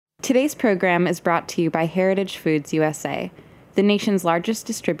Today's program is brought to you by Heritage Foods USA, the nation's largest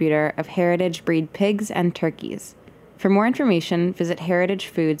distributor of heritage breed pigs and turkeys. For more information, visit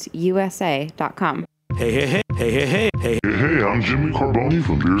heritagefoodsusa.com. Hey, I'm Jimmy Carboni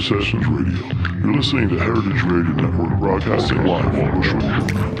from Beer Sessions Radio. You're listening to Heritage Radio Network, broadcasting live on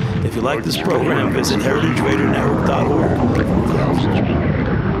Bushwick. if you like this program, visit heritageradionetwork.org.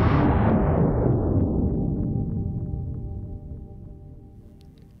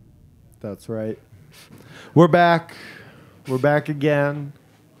 That's right. We're back. We're back again.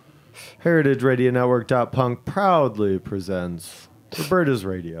 Heritage Radio Network.punk proudly presents Roberta's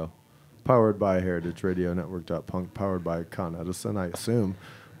Radio, powered by Heritage Radio Network.punk, powered by Con Edison, I assume,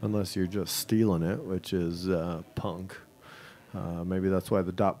 unless you're just stealing it, which is punk. Maybe that's why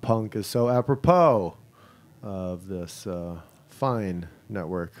the .punk is so apropos of this fine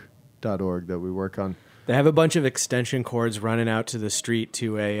network.org that we work on. They have a bunch of extension cords running out to the street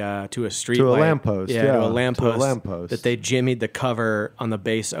to a street To a light. lamppost, Yeah, yeah, to a lamppost. to a That they jimmied the cover on the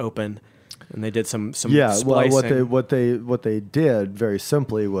base open, and they did some Yeah, splicing. well, what they did very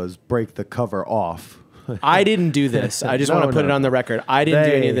simply was break the cover off. I didn't do this. I just want to put it on the record. I didn't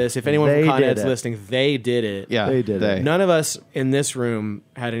do any of this. If anyone they from Con did Ed's it. listening, they did it. Yeah, They did it. None of us in this room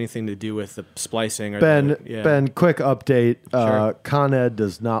had anything to do with the splicing. Or Ben, quick update. Sure. Con Ed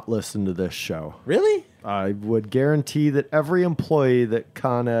does not listen to this show. Really? I would guarantee that every employee that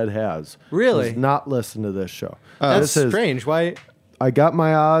Con Ed has Really? does not listen to this show. That's This is- strange. Why? I got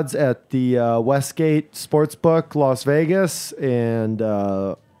my odds at the Westgate Sportsbook, Las Vegas, and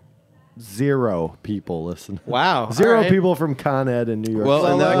 0 people listen. Wow. 0 All right. people from Con Ed in New York. Well,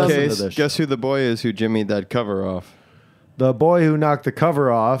 in that listen to case, this guess who the boy is who jimmied that cover off? The boy who knocked the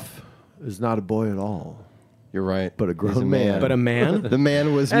cover off is not a boy at all, You're right. but a He's grown man. But a man? The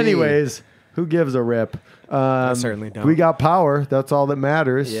man was me. Anyways, who gives a rip? I certainly don't. We got power. That's all that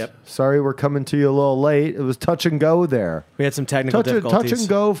matters. Yep. Sorry we're coming to you a little late. It was touch and go there. We had some technical Touch difficulties. and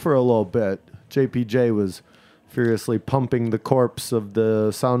go for a little bit. JPJ was furiously pumping the corpse of the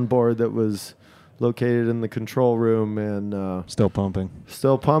soundboard that was located in the control room and Still pumping.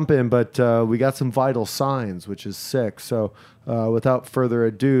 still pumping, but we got some vital signs, which is sick. So without further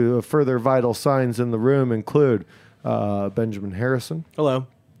ado, further vital signs in the room include Benjamin Harrison, Hello.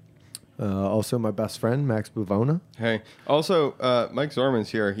 also my best friend, Max Buvona. Hey. Also, Mike Zorman's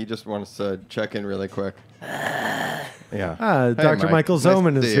here. He just wants to check in really quick. Yeah. Hey, Dr. Mike. Michael Nice to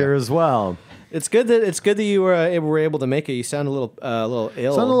Zoman is see here you. as well. It's good that you were able to make it. You sound a little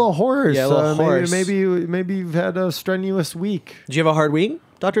ill. Sound a little hoarse. Yeah, a little hoarse. Maybe you've had a strenuous week. Did you have a hard week,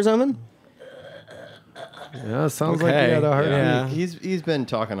 Dr. Zoman? Yeah, sounds like Okay. you had a hard Yeah. week. He's been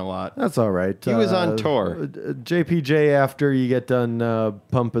talking a lot. That's all right. He was on tour. JPJ, after you get done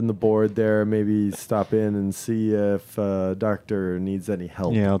pumping the board there, maybe stop in and see if doctor needs any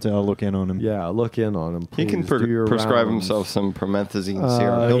help. Yeah, I'll look in on him. Yeah, look in on him. He Please. can Do your prescribe rounds. himself some promethazine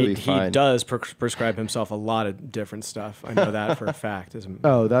serum. He'll be He fine. does prescribe himself a lot of different stuff. I know that for a fact.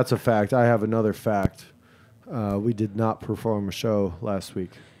 Oh, that's a fact. I have another fact. We did not perform a show last week.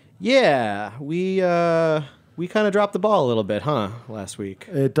 Yeah, we kind of dropped the ball a little bit, huh? Last week.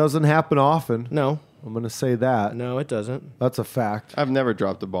 It doesn't happen often. No, I'm going to say that. no, it doesn't. That's a fact. I've never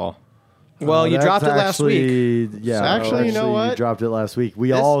dropped the ball. Well, you That's dropped it last week. actually- Yeah, Actually, you know you what? dropped it last week. We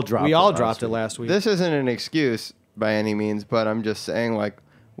This- all dropped We it all last dropped it week. last week. This isn't an excuse by any means, but I'm just saying, like,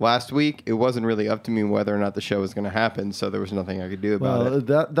 last week, it wasn't really up to me whether or not the show was going to happen, so there was nothing I could do about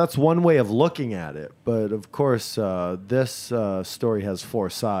Well, it. that's one way of looking at it. But, of course, this story has 4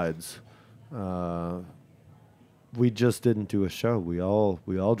 sides. We just didn't do a show. We all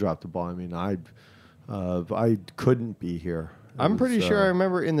dropped the ball. I mean, I couldn't be here. It I'm pretty was, sure I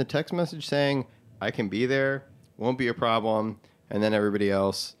remember in the text message saying, I can be there, won't be a problem, and then everybody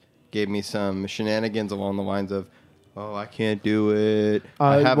else gave me some shenanigans along the lines of, oh, I can't do it.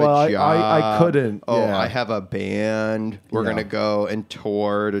 I have well, a job. I couldn't, Oh, yeah. I have a band. We're Yeah. going to go and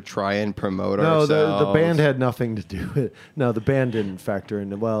tour to try and promote No, ourselves. the band had nothing to do with it. No, the band didn't factor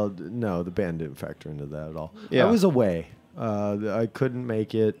into. Well, no, the band didn't factor into that at all. Yeah. I was away. I couldn't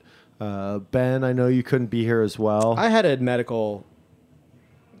make it. Ben, I know you couldn't be here as well. I had a medical.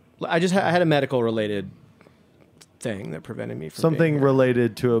 I had a medical related thing that prevented me from Something being here.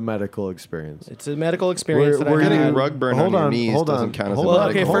 related to a medical experience. It's a medical experience that we're I Getting had. rug burn Hold on your on, knees hold doesn't on. count as Hold a on. Well,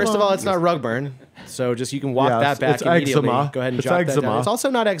 medical. okay. Hold First of on. all, it's not rug burn, so just you can walk Yes, that back it's immediately. eczema. Go ahead and It's jot that eczema. down. It's also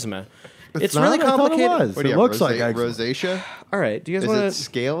not eczema. It's not? really I thought it complicated. was. What do you It have, looks like eczema. rosacea? All right. Do you guys Is want it to?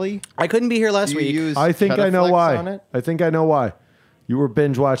 scaly? I couldn't be here last Do you week. use I think I know Ketaflex why. on it? I think I know why. You were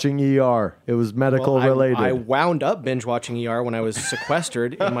binge watching ER. It was medical Well, related. I wound up binge watching ER when I was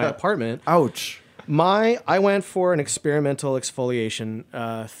sequestered in my apartment. Ouch. I went for an experimental exfoliation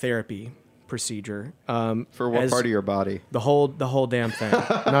therapy procedure. For what part of your body? The whole damn thing.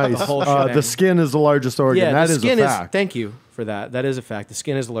 Nice. The whole shebang. The skin is the largest organ. Yeah, That the is skin a fact. Thank you for that. That is a fact. The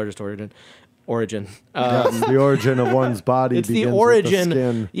skin is the largest origin. Yes, the origin of one's body It's the begins origin, with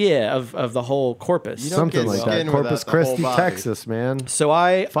the skin. yeah, of the whole corpus. don't Something get like skin that. without Corpus the whole Christi, body. Texas, man. So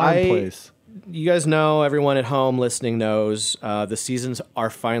Fine I place. you guys know, everyone at home listening knows, the seasons are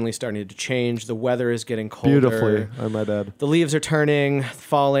finally starting to change. The weather is getting colder. Beautifully, I might add. The leaves are turning,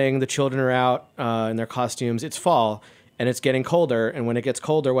 falling. The children are out in their costumes. It's fall, and it's getting colder. And when it gets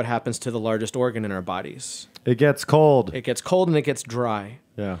colder, what happens to the largest organ in our bodies? It gets cold. It gets cold and it gets dry.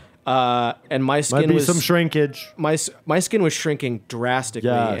 Yeah. And my Might skin be was some shrinkage. my skin was shrinking drastically,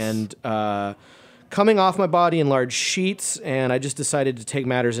 Yes. and coming off my body in large sheets. And I just decided to take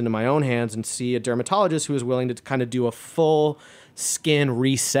matters into my own hands and see a dermatologist who was willing to kind of do a full skin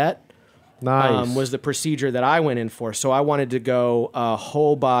reset. Nice. Was the procedure that I went in for. So I wanted to go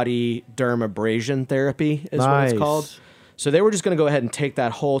whole body dermabrasion therapy is what it's Nice. called. So they were just going to go ahead and take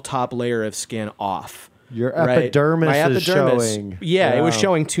that whole top layer of skin off. Your right? epidermis My is epidermis, showing. Yeah, it was Wow.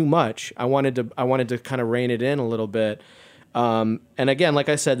 showing too much. I wanted to kind of rein it in a little bit. And again, like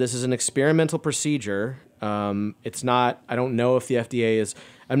I said, this is an experimental procedure. It's not. I don't know if the FDA is.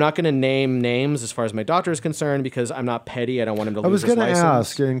 I'm not going to name names as far as my doctor is concerned because I'm not petty. I don't want him to I was lose his going to license.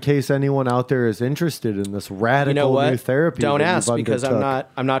 ask, in case anyone out there is interested in this radical You know what? new therapy. Don't that you've ask because undertook.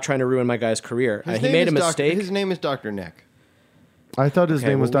 I'm not trying to ruin my guy's career. His He name made a is mistake. His name is Dr. Nick. I thought his Okay,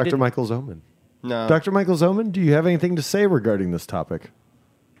 name was well, we Dr. didn't- Michael Zoman. No. Dr. Michael Zoman, do you have anything to say regarding this topic?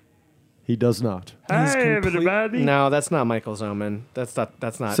 He does not. No, that's not Michael Zoman. That's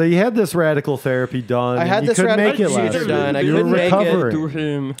not. So you had this radical therapy done. I had and you this couldn't radical make it last procedure week. done. I You were couldn't make it.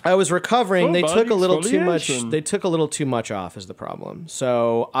 recovering. I was recovering. Full They body took a little too much. exfoliation. They took a little too much off is the problem.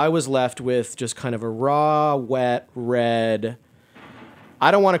 So I was left with just kind of a raw, wet, red. I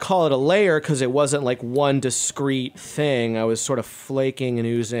don't want to call it a layer because it wasn't like one discrete thing. I was sort of flaking and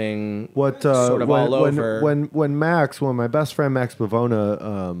oozing What sort of when, all over. when my best friend Max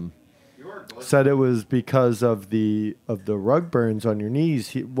Bavona said it was because of the rug burns on your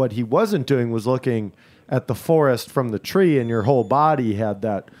knees. What he wasn't doing was looking at the forest from the tree, and your whole body had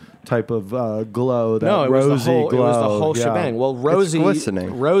that type of glow. That no, it was rosy the whole. glow. It was the whole Yeah. shebang. Well,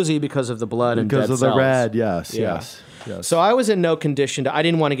 glistening. rosy because of the blood and because dead of the cells. red. Yes, Yeah. yes. So I was in no condition to. I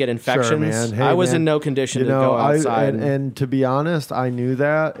didn't want to get infections. Sure, man. Hey, I was man. in no condition You to know, go outside. and to be honest, I knew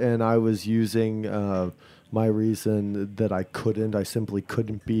that, and I was using my reason that I simply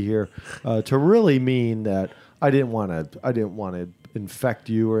couldn't be here, to really mean that I didn't want to infect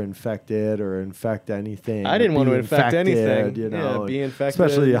you or infect it or infect anything. I didn't or want be to infect infected, anything. You Yeah, know, be infected.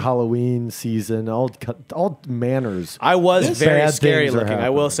 especially a Halloween season, all manners. I was very Bad scary things are looking. I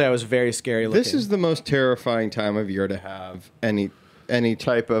will happening. say I was very scary looking. This is the most terrifying time of year to have any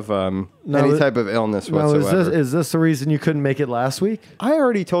type of illness Now, whatsoever. is this the reason you couldn't make it last week? I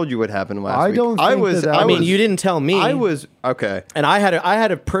already told you what happened last I week. don't I think was. that I mean, was- you didn't tell me. I was okay. and I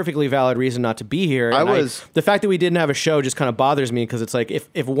had a perfectly valid reason not to be here. And the fact that we didn't have a show just kind of bothers me because it's like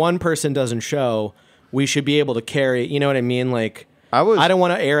if one person doesn't show, we should be able to carry. You know what I mean? Like I don't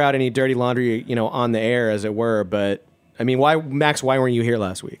want to air out any dirty laundry, on the air, as it were. But I mean, why weren't you here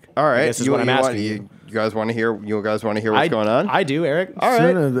last week? All right. I guess is what I'm asking. You guys want to hear? You guys want to hear what's going on? I do, Eric. All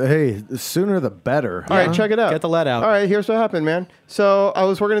right. The sooner the better. All right, check it out. Get the lead out. All right, here's what happened, man. So I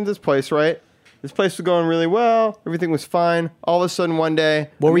was working at this place, right? This place was going really well. Everything was fine. All of a sudden, one day,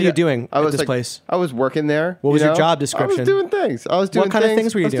 What were you doing at this place? I was working there. What was your job description? I was doing things. I was doing What kind of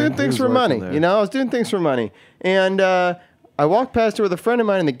things were you I was doing doing? things He was for money. working there. I was doing things for money. And I walked past it with a friend of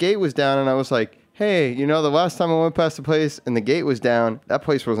mine, and the gate was down, and I was like, hey, the last time I went past the place and the gate was down, that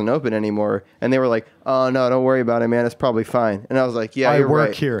place wasn't open anymore. And they were like, oh, no, don't worry about it, man. It's probably fine. And I was like, yeah, I you're work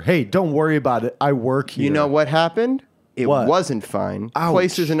right. here. Hey, don't worry about it. I work here. You know what happened? It What? wasn't fine. Ouch.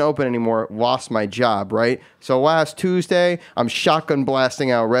 Place isn't open anymore. Lost my job, right? So last Tuesday, I'm shotgun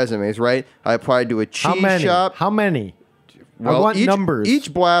blasting out resumes, right? I applied to a cheese shop. How many? I want numbers.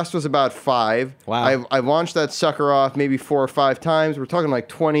 Each blast was about 5. Wow. I launched that sucker off maybe 4 or 5 times. We're talking like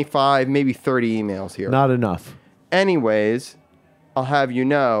 25, maybe 30 emails here. Not enough. Anyways, I'll have you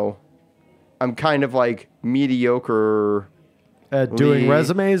know, I'm kind of like mediocre. At doing Lee.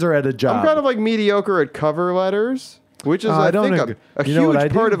 resumes or at a job? I'm kind of like mediocre at cover letters, which is, I I don't think, agree. a You know what I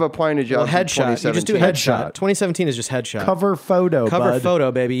huge do? part of applying to Well, jobs. in headshot. You just do 2017. headshot. Headshot. 2017 is just headshot. cover photo. Cover bud.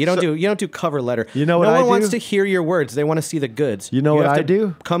 photo, baby. You don't do cover letter. You know what no I one wants do? to hear your words. They want to see the goods. You know what have I to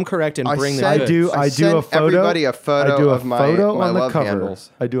do? Come correct and I bring the said- goods. I I do sent a photo. everybody a photo I do a of my- photo my on the love cover.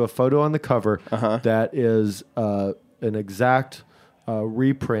 handles. I do a photo on the cover Uh-huh. that is an exact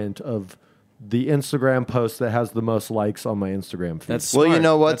reprint of the Instagram post that has the most likes on my Instagram feed. That's Well, you smart.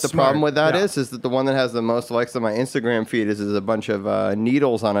 know what That's the smart. problem with that Yeah. is that the one that has the most likes on my Instagram feed is a bunch of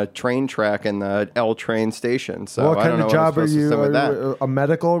needles on a train track in the L train station. So what I don't kind know of what I'm job are supposed to you? say with that. A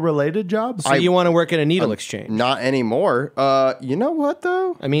medical related job? So you want to work at a needle exchange? Not anymore. You know what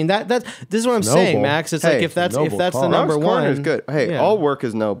though? I mean that this is what I'm Noble. saying, Max. It's like Hey, if that's noble the cause. number Rock's one, Corner is good. Hey, yeah. all work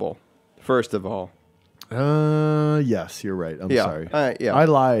is noble. First of all. Yes, you're right. I'm Yeah, sorry. yeah. I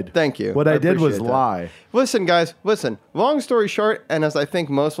lied. Thank you. What I did was appreciate that. lie. Listen, guys, listen. Long story short, and as I think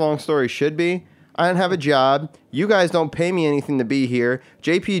most long stories should be, I don't have a job. You guys don't pay me anything to be here.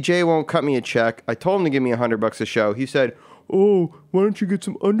 JPJ won't cut me a check. I told him to give me $100 a show. He said, "Oh, why don't you get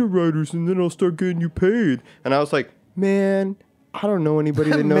some underwriters and then I'll start getting you paid?" And I was like, "Man, I don't know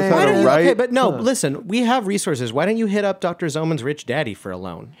anybody that knows Man. how Why don't to you, write." okay, but no, listen, we have resources. Why don't you hit up Dr. Zoman's rich daddy for a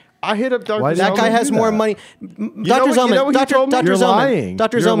loan? I hit up Dr. Why did That Zellman. guy has do more that? money. know Dr. what- you Zoman, know what he Dr. told me? Dr. You're Zoman, lying.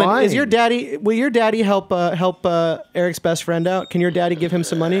 Dr. You're Zoman, lying. is your daddy? Will your daddy help Eric's best friend out? Can your daddy give him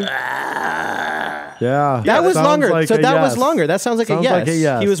some money? Yeah. That was sounds longer. like So a that was yes. longer. That sounds like Sounds a yes. like a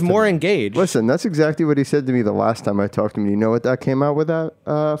yes He was to more me. engaged. Listen, that's exactly what he said to me the last time I talked to him. You know what that came out with that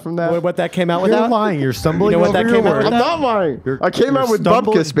from that? What that came out You're without? lying. You're stumbling You know what over that your came out words. with I'm that? not lying. You're- I came you're out with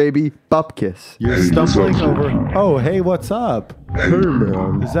stumbling- Bupkiss, baby. Bupkiss. You're stumbling over. Oh, hey, what's up? Hey,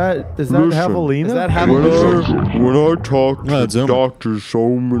 man. Is that Listen. Javelina? Is that When Javelina? I talked No, to it's Zuma. Dr. so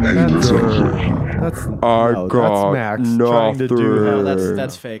many That's times, that's I no, got that's Max trying to do. nothing. No, that.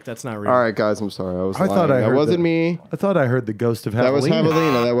 that's fake. That's not real. All right, guys, I'm sorry. I was I lying. thought I that heard wasn't that. me. I thought I heard the ghost of Javelina. That was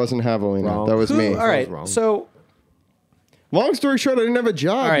Javelina. That wasn't Javelina. Wrong. That was me. All right. wrong. So, Long story short, I didn't have a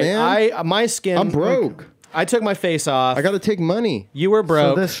job, all right. man. My skin. I'm broke. I took my face off. I got to take money. You were So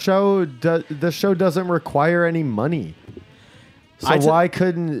broke. this show doesn't require any money. So I took- why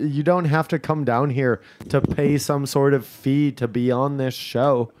couldn't you? Don't have to come down here to pay some sort of fee to be on this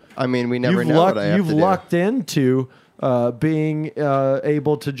show. I mean, we never know what I have You've to do. lucked into being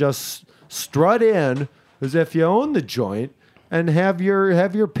able to just strut in as if you own the joint and have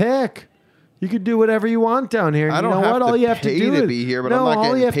your pick. You could do whatever you want down here. I You don't know have what? to All you have to pay do to is be here, but no, I'm not all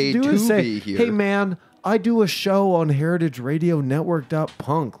getting you have paid to do is to say, be here. "Hey, man, I do a show on Heritage Radio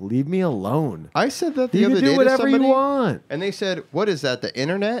Network.punk. Leave me alone." I said that the You other can day do to whatever you somebody, want. and they said, "What is that? The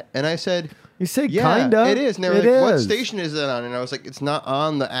internet?" And I said, You say "Yeah, kinda. it is." And they were It like, "What is. station is that on?" And I was like, "It's not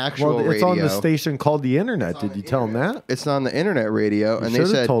on the actual Well, it's radio. on the station called the Internet. Did you tell them that? It's on the internet radio." And they should've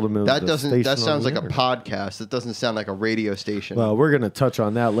said, told 'em it was "That the doesn't. station That on sounds the like a internet." podcast. It doesn't sound like a radio station." Well, we're gonna touch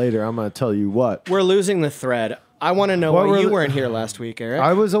on that later. I'm gonna tell you what. We're losing the thread. I want to know What why were you the- weren't here last week, Eric.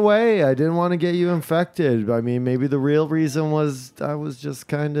 I was away. I didn't want to get you infected. I mean, maybe the real reason was I was just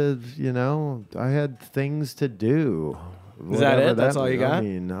kind of, I had things to do. Is that Whatever it? That's all you means.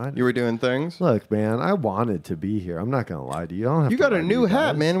 got? I mean, you were doing things. look, man, I wanted to be here. I'm not gonna lie to you. I don't have You to got lie a to new you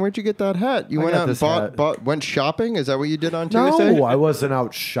hat, guys. man. Where'd you get that hat? You I went got out and this hat. went shopping. Is that what you did on Tuesday? No, I wasn't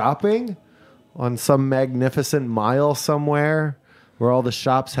out shopping on some magnificent mile somewhere where all the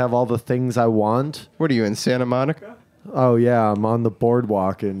shops have all the things I want. What are you in Santa Monica? Oh yeah, I'm on the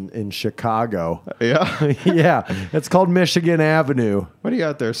boardwalk in Chicago. Yeah. Yeah, it's called Michigan Avenue. What are you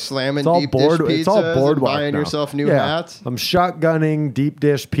out there slamming It's all deep board. dish pizzas It's all and boardwalk buying now. yourself new Yeah, hats? I'm shotgunning deep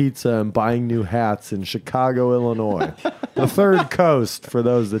dish pizza and buying new hats in Chicago, Illinois. The third coast, for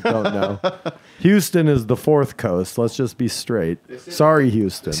those that don't know. Houston is the fourth coast. Let's just be straight. Sorry,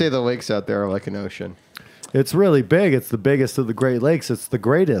 Houston. Say the lakes out there are like an ocean. It's really big. It's the biggest of the Great Lakes. It's the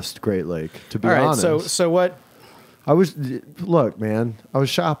greatest Great Lake, to be all right. honest. So what? I was look, man. I was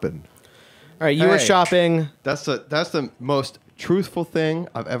shopping. All right. You were Hey. shopping. That's the most truthful thing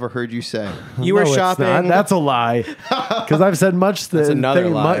I've ever heard you say. You were No, it's shopping. not. That's a lie. Because I've said much. That's another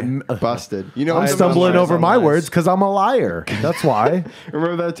lie. Busted. You know, I'm what the stumbling most- over my words because I'm a liar. That's why.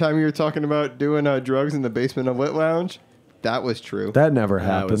 Remember that time you were talking about doing drugs in the basement of Lit Lounge? That was true. That never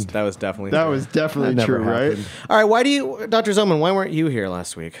That was happened. definitely That true. was definitely That never true, right? happened. All right. Why do you, Dr. Zoman? Why weren't you here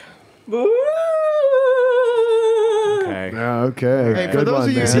last week? Okay. Okay. Hey, for good those one,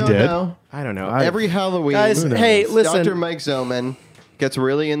 of you man. who don't did? know, I don't know. every Halloween, Guys, hey, listen. Dr. Mike Zoman gets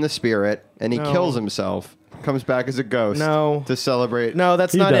really in the spirit and he No. kills himself, comes back as a ghost No. to celebrate. No,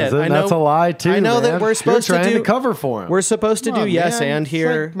 that's He not doesn't. it. I know, That's a lie too. I know man. that we're supposed You're to trying do to cover for him. We're supposed to Come do on, yes man. and It's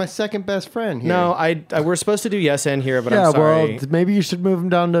here. like my second best friend here. No, we're supposed to do yes and here, but yeah. I'm sorry. Well, maybe you should move him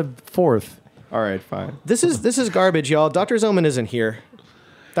down to fourth. All right, fine. This is garbage, y'all. Dr. Zoman isn't here.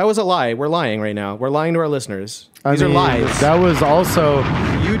 That was a lie. We're lying right now. We're lying to our listeners. These are lies. That was also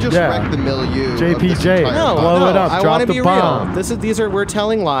You just Yeah. wrecked the milieu. of this JPJ. entire no, podcast. Blow it up. I Drop want to the be bomb. real. We're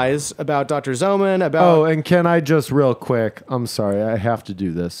telling lies about Dr. Zoman, about Oh, and can I just real quick? I'm sorry, I have to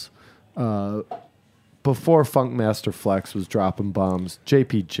do this. before Funkmaster Flex was dropping bombs,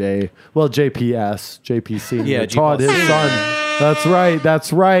 JPJ, well, JPS, JP Senior Yeah, taught G-Paul his Senior. son. That's right.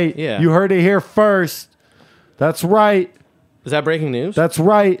 That's right. Yeah. You heard it here first. That's right. Is that breaking news? That's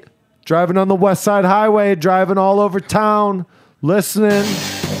right. Driving on the West Side Highway, driving all over town, listening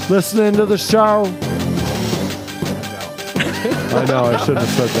to the show. I know, I shouldn't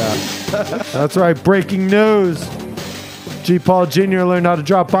have said that. That's right, breaking news. G. Paul Jr. learned how to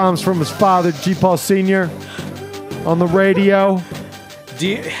drop bombs from his father, G. Paul Sr., on the radio. Do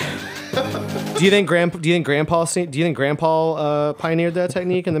you think Grandpa pioneered that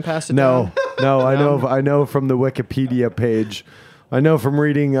technique and then passed it down? No, I know from the Wikipedia page. I know from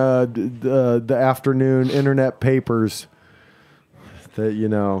reading the afternoon internet papers that, you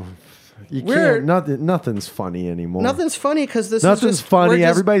know, you can't, nothing's funny anymore. Nothing's funny because Nothing's funny.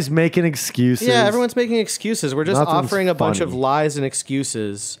 Everybody's making excuses. Yeah, everyone's making excuses. We're just Nothing's offering a bunch of funny. lies and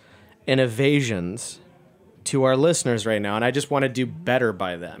excuses and evasions to our listeners right now, and I just want to do better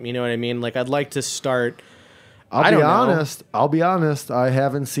by them. You know what I mean? Like, I'd like to start. I'll be honest. I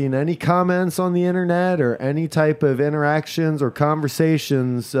haven't seen any comments on the internet or any type of interactions or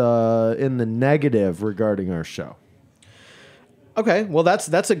conversations in the negative regarding our show. Okay, well that's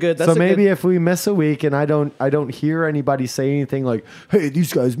a good. That's So a maybe good, if we miss a week and I don't hear anybody say anything like, "Hey,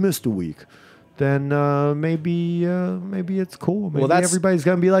 these guys missed a week," then maybe it's cool. Maybe everybody's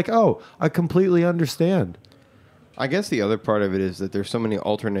gonna be like, "Oh, I completely understand." I guess the other part of it is that there's so many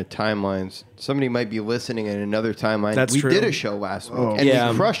alternate timelines. Somebody might be listening in another timeline. That's we true. did a show last week and Yeah.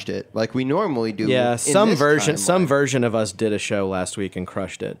 we crushed it like we normally do. yeah, in some this version timeline. of us did a show last week and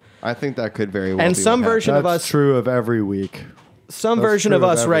crushed it. I think that could very well And be some what happened. version of That's us, true of every week. some that's version true of of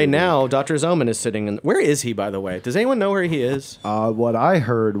us every right week. now. Dr. Zoman is sitting in. Where is he, by the way? Does anyone know where he is? What I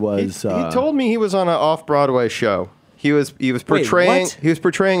heard was He told me he was on an off-Broadway show. He was portraying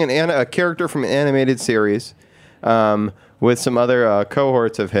what? a character from an animated series with some other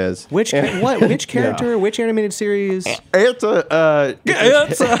cohorts of his. Which what? Which character? Which animated series? It's a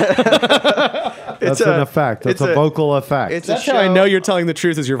that's an effect. That's a vocal effect. It's That's a how I show- know you're telling the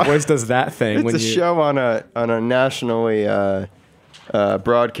truth. Is your voice does that thing It's when a you show on a nationally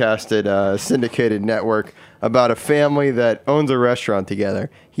broadcasted syndicated network about a family that owns a restaurant together.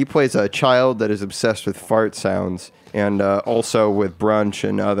 He plays a child that is obsessed with fart sounds and also with brunch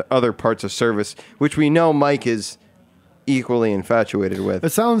and other parts of service, which we know Mike is equally infatuated with.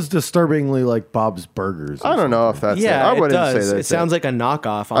 It sounds distinctly like Bob's Burgers. I don't know if that's Yeah, it. I wouldn't it does. say that. It sounds like a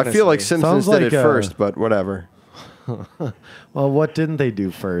knockoff. Honestly. I feel like Simpsons Sounds did like it first, but whatever. Well, what didn't they do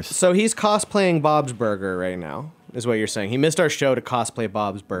first? So he's cosplaying Bob's Burger right now, is what you're saying. He missed our show to cosplay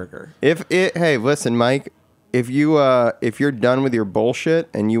Bob's Burger. Hey, listen, Mike. If you're done with your bullshit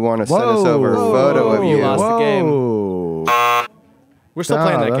and you want to send us over a photo of you, lost the game. Whoa. We're still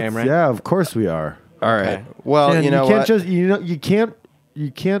playing that that's- game, right? Yeah, of course we are. all right. Okay. Well, And you know can't what? just you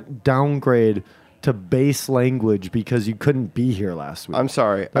can't downgrade to base language because you couldn't be here last week. I'm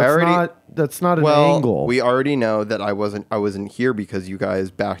sorry. That's not an Well, angle. we already know that I wasn't here because you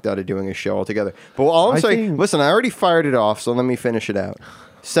guys backed out of doing a show altogether. But all I'm I saying, think- listen, I already fired it off, so let me finish it out.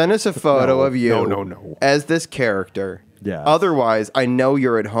 Send us a photo No, of you no. as this character. Yes. Otherwise, I know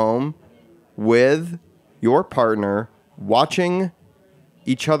you're at home with your partner watching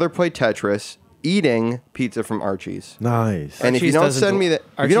each other play Tetris, eating pizza from Archie's. Nice. And if you Archie's don't doesn't send me that, if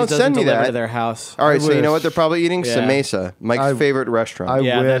Archie's you don't doesn't send me deliver that, to their house. all right. So you know wish. what they're probably eating? Yeah. Samesa, Mike's I- favorite restaurant.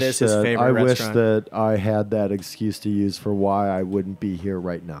 Yeah, that wish is his favorite I wish restaurant. that I had that excuse to use for why I wouldn't be here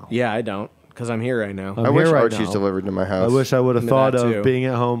right now. Yeah, I don't, because I'm here right now. I'm I wish here right Archie's now. delivered to my I house. wish I would have Into thought that of too. being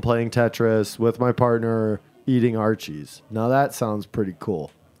at home playing Tetris with my partner eating Archie's. Now that sounds pretty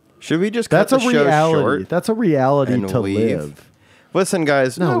cool. Should we just cut That's a the show reality. short? That's a reality and to leave? live. Listen,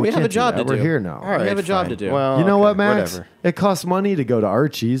 guys. No, we have can't a job do to that. do. We're here now. All right, have a job fine. to do. Well, You know okay, what, Max? Whatever. It costs money to go to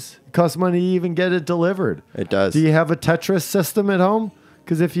Archie's. It costs money to even get it delivered. It does. Do you have a Tetris system at home?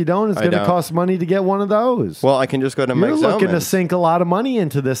 Because if you don't, it's I going to don't. cost money to get one of those. Well, I can just go to You're Mike looking to Zellman's. sink a lot of money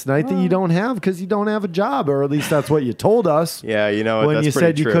into this night that you don't have because you don't have a job, or at least that's what you told us Yeah, you know what? when That's you pretty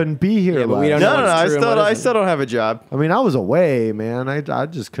said you true. couldn't be here. Yeah, but we last don't No, know no, no. what's I true and still, what I isn't. still don't have a job. I mean, I was away, man. I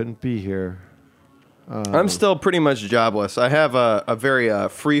just couldn't be here. I'm still pretty much jobless. I have a very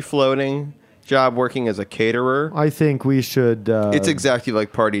free-floating job working as a caterer. I think we should. It's exactly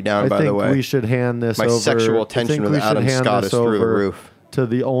like Party Down, I by think the way. we should hand this My over. sexual I tension think with we should Adam hand Scott this is through the over roof. to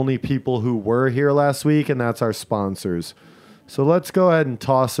the only people who were here last week, and that's our sponsors. So let's go ahead and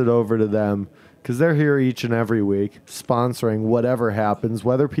toss it over to them because they're here each and every week, sponsoring whatever happens,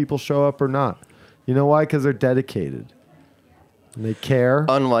 whether people show up or not. You know why? Because they're dedicated and they care.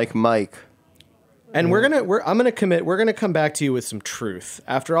 Unlike Mike. And I'm gonna commit. We're gonna come back to you with some truth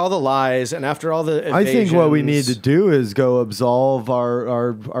after all the lies and after all the evasions. I think what we need to do is go absolve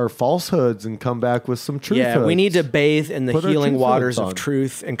our falsehoods and come back with some truth. Yeah, we need to bathe in the Put our healing truth waters hoods of on.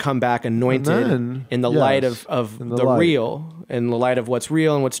 truth and come back anointed then, in the yes, light of in the, the light. real, in the light of what's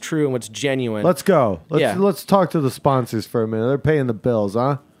real and what's true and what's genuine. Let's go. Yeah. Let's talk to the sponsors for a minute. They're paying the bills,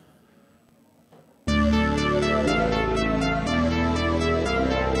 huh?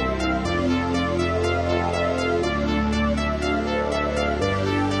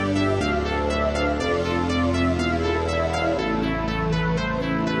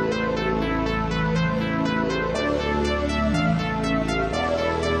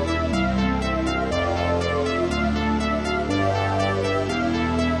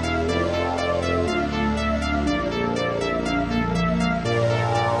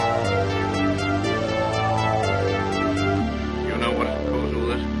 You know what goes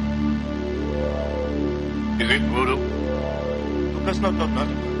with it? Is it voodoo? Lucas, not.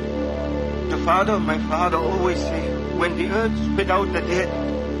 The father of my father always say, when the earth spit out the dead,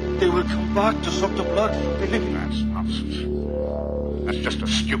 they will come back to suck the blood from the living. That's nonsense. That's just a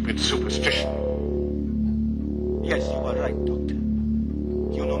stupid superstition. Yes, you are right, Doctor.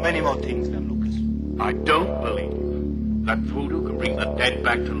 You know many more things than Lucas. I don't believe that voodoo can bring the dead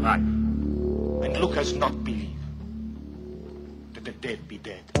back to life. And Lucas not believe that the dead be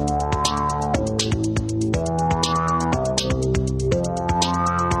dead.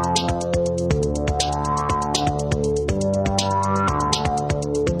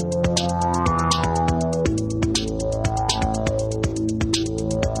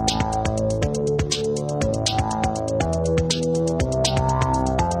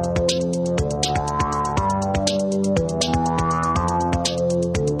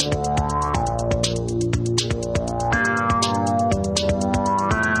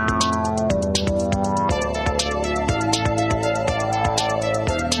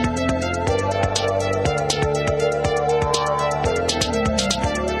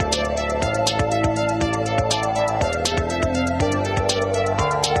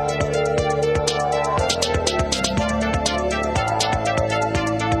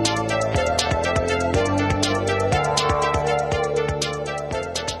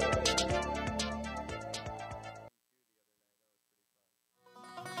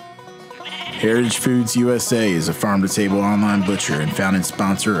 Heritage Foods USA is a farm-to-table online butcher and founding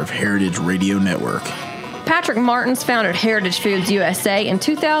sponsor of Heritage Radio Network. Patrick Martins founded Heritage Foods USA in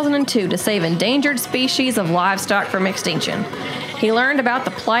 2002 to save endangered species of livestock from extinction. He learned about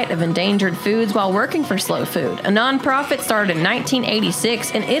the plight of endangered foods while working for Slow Food, a nonprofit started in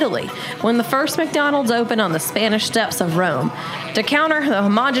 1986 in Italy when the first McDonald's opened on the Spanish steps of Rome. To counter the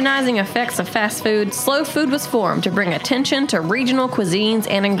homogenizing effects of fast food, Slow Food was formed to bring attention to regional cuisines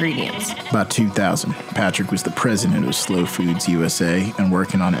and ingredients. By 2000, Patrick was the president of Slow Foods USA and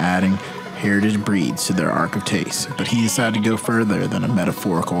working on adding heritage breeds to their arc of taste, but he decided to go further than a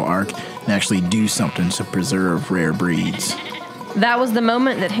metaphorical arc and actually do something to preserve rare breeds. That was the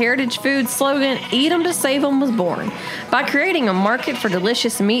moment that Heritage Foods' slogan, Eat 'em to Save 'em, was born. By creating a market for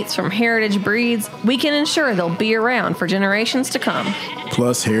delicious meats from heritage breeds, we can ensure they'll be around for generations to come.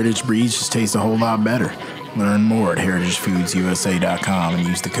 Plus, heritage breeds just taste a whole lot better. Learn more at heritagefoodsusa.com and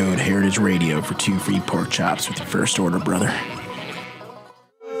use the code Heritage Radio for 2 free pork chops with your first order, brother.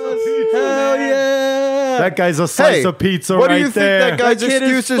 Hell yeah! That guy's a slice of pizza what right do you there. think that guy's That kid is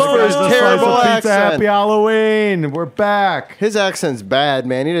excuses fun. for his There's a slice terrible of pizza. Happy accent? Halloween. We're back. His accent's bad,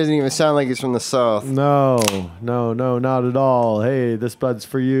 man. He doesn't even sound like he's from the South. No, not at all. Hey, this bud's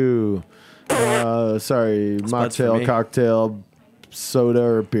for you. Sorry, bud's for mocktail, me. cocktail, soda,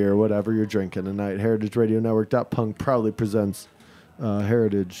 or beer, whatever you're drinking tonight. Heritage Radio Network.punk proudly presents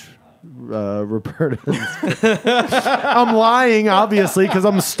Heritage Roberta's. I'm lying, obviously, because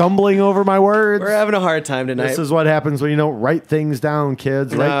I'm stumbling over my words. We're having a hard time tonight. This is what happens when you don't write things down,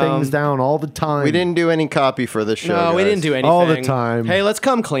 kids. Write No. things down all the time. We didn't do any copy for this show. No, we guys. didn't do anything. All the time. Hey, let's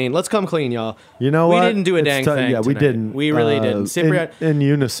come clean. Let's come clean, y'all. You know we what? didn't do a It's dang ti- thing. Yeah, we tonight. didn't. We really didn't. Cipriani, in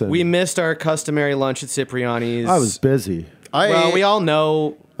unison. we missed our customary lunch at Cipriani's. I was busy. Well, we all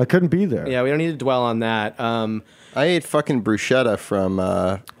know. I couldn't be there. Yeah, we don't need to dwell on that. I ate fucking bruschetta from.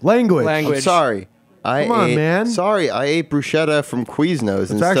 Language. I'm sorry. Come on, man. Sorry, I ate bruschetta from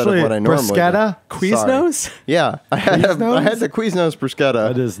Quiznos instead actually of what I normally bruschetta? do. Quiznos? Sorry. Yeah, I had the Quiznos bruschetta.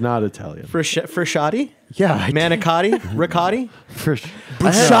 That is not Italian. Frascati? Yeah, I Manicotti? Ricotti?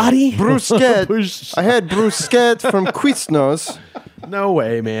 Bruschetta. Bruschetta. I had bruschetta from Quiznos. No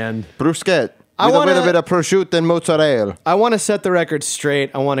way, man. Bruschetta. with a little bit of prosciutto and mozzarella. I want to set the record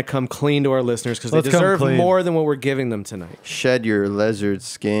straight. I want to come clean to our listeners because they Let's come deserve clean. more than what we're giving them tonight. Shed your lizard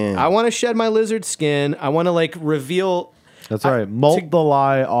skin. I want to shed my lizard skin. I want to like reveal. That's right. Molt the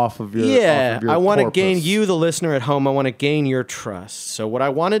lie off of your. Yeah, off of your I want to corpus. gain you, the listener at home. I want to gain your trust. So what I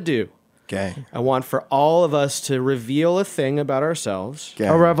want to do, Gang. I want for all of us to reveal a thing about ourselves, Gang.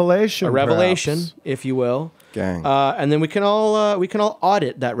 A revelation. a revelation, perhaps. if you will. Gang. And then we can all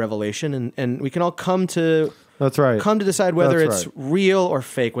audit that revelation, and we can all come to That's right. decide whether That's it's right. real or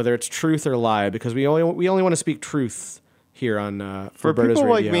fake, whether it's truth or lie, because we only want to speak truth here on For Roberta's people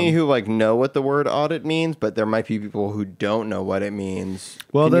like Radio. me who like know what the word audit means, but there might be people who don't know what it means.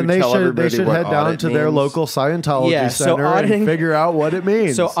 Well, Can then you they tell should everybody what head down audit to their means? local Scientology Yeah, so center auditing- and figure out what it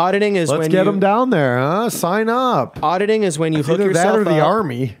means. So auditing is Let's when get you, them down there, huh? Sign up. Auditing is when you It's hook either that yourself or the up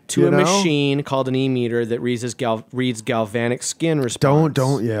army to you a know? machine called an e-meter that reads galvanic skin response.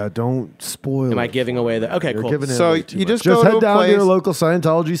 Don't spoil. Am I it giving for away me. the? Okay, You're cool. giving it So away too you much. just go to head a down to your place- local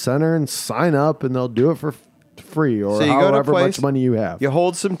Scientology center and sign up, and they'll do it for free or So you go to a however place, much money you have. You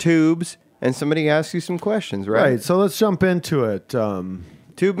hold some tubes, and somebody asks you some questions, right? Right. So let's jump into it.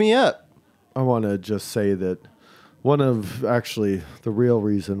 Tube me up. I want to just say that one of actually the real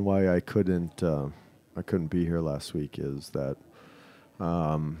reason why I couldn't be here last week is that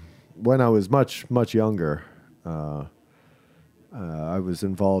when I was much younger, I was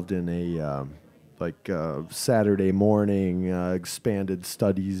involved in a Saturday morning expanded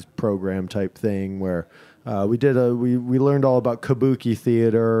studies program type thing where we learned all about kabuki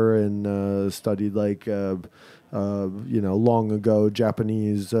theater and studied long ago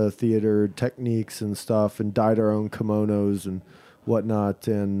Japanese theater techniques and stuff, and dyed our own kimonos and whatnot.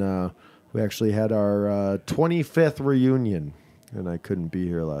 And we actually had our 25th reunion, and I couldn't be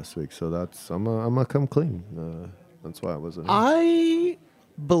here last week, so I'm gonna come clean. That's why I wasn't here. I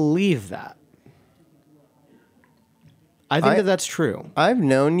believe that. I think that's true. I've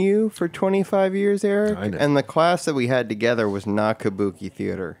known you for 25 years, Eric, I know. and the class that we had together was not kabuki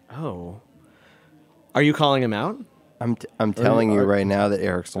theater. Oh, are you calling him out, I'm telling you right now that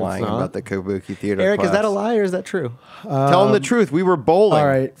Eric's lying not? about the kabuki theater Eric? class. Is that a lie or is that true? Tell him the truth. We were bowling. All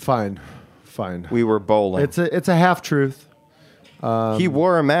right, fine. We were bowling. It's a half truth. He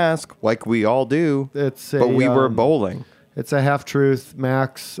wore a mask like we all do, It's but we were bowling. It's a half truth,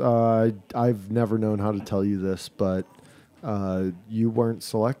 Max. I've never known how to tell you this, but you weren't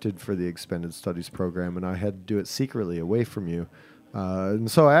selected for the expanded studies program, and I had to do it secretly away from you. And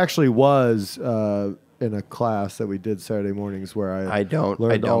so I actually was in a class that we did Saturday mornings where I don't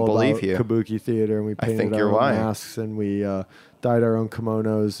learned all believe about you. kabuki theater, and we I think painted you're our own lying. masks, and we dyed our own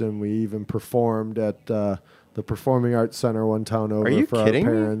kimonos, and we even performed at the Performing Arts Center one town over you for our kidding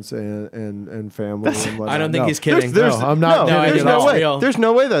me? parents and family. And whatnot. I don't think No. he's kidding. No, I'm not. No, I kidding think at all. that's real. There's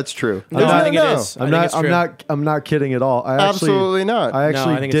no way that's true. No, There's I think it is. I I'm think not. it's I'm true. not. I'm not kidding at all. I actually, Absolutely not. I actually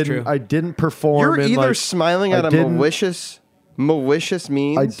No, I think it's didn't. true. I didn't perform. You're in, either like, smiling I at a didn't- malicious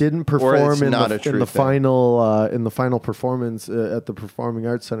means. I didn't or perform it's in not the a true thing. final performance at the Performing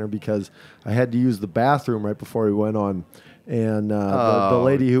Arts Center because I had to use the bathroom right before we went on. And the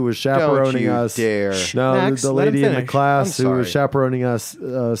lady who was chaperoning you us, dare. no, Max, the let him lady in the finish. class I'm who was sorry. chaperoning us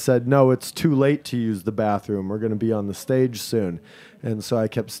said, "No, it's too late to use the bathroom. We're going to be on the stage soon." And so I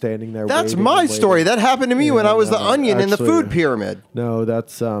kept standing there. That's waiting my and story. waiting. That happened to me when I was the onion in the actually- food pyramid. No,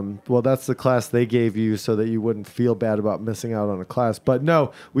 that's that's the class they gave you so that you wouldn't feel bad about missing out on a class. But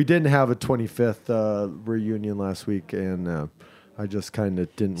no, we didn't have a 25th reunion last week, and I just kind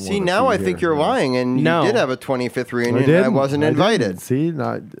of didn't. See, wanna now be I think here. you're lying, and No. you did have a 25th I reunion, and didn't. I wasn't didn't. invited. See,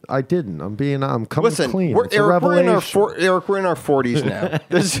 I didn't. I'm coming Listen, clean. we're, It's a Eric, we're in our revelation. Eric, we're in our 40s now.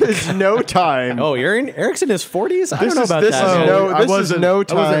 This is no time. Oh, Eric's in his 40s. I don't know about this that. Is man. no, I this is wasn't- no I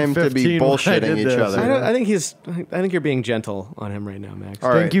wasn't time to be 15 when I bullshitting did each this. other. I think you're being gentle on him right now, Max.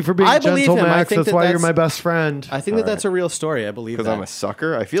 All Thank right. you for being I believe gentle, him. I Max. think That's that why you're that's- my best friend. I think that's a real story. I believe Because that. I'm a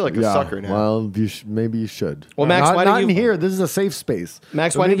sucker? I feel like a yeah. sucker now. Well, maybe you should. Well, Max, not, why not did in you- here? This is a safe space.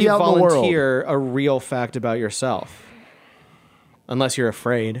 Max, So why did maybe you out in the world. volunteer a real fact about yourself? Unless you're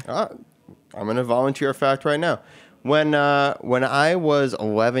afraid. I'm going to volunteer a fact right now. When I was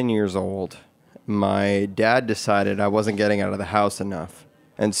 11 years old, my dad decided I wasn't getting out of the house enough.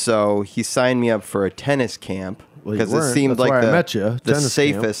 And so he signed me up for a tennis camp Well, you because it weren't. seemed That's like why I the, met you. the Tennis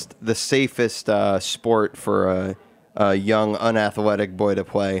safest sport for a young, unathletic boy to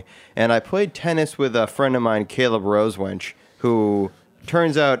play. And I played tennis with a friend of mine, Caleb Rosewench, who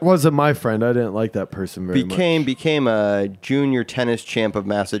turns out Wasn't my friend. I didn't like that person very much. became a junior tennis champ of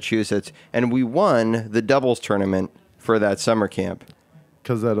Massachusetts, and we won the doubles tournament for that summer camp.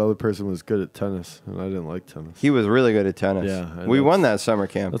 because that other person was good at tennis, and I didn't like tennis. He was really good at tennis. Yeah, we won that summer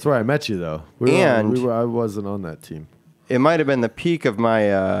camp. That's where I met you, though. I wasn't on that team. It might have been the peak of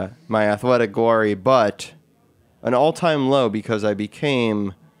my my athletic glory, but an all-time low because I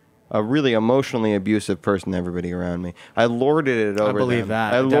became a really emotionally abusive person to everybody around me. I lorded it over them. I believe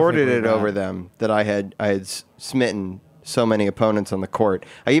that. I I lorded definitely it believe over that. them that I had smitten so many opponents on the court.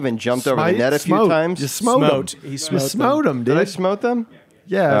 I even jumped over the net a few times. You smote them. He You smote smote them, dude. Did I smote them?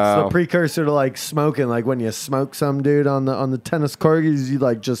 Yeah, it's Oh. the precursor to like smoking. Like when you smoke some dude on the tennis court, you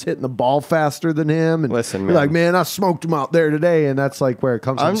like just hitting the ball faster than him. And Listen, you're man. like, man, I smoked him out there today, and that's like where it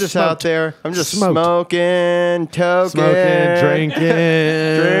comes from. I'm just Smoked. out there. I'm just Smoked. smoking, toking, drinking,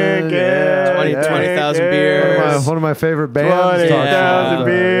 drinking, 20,000 beers. One of my favorite bands. 20,000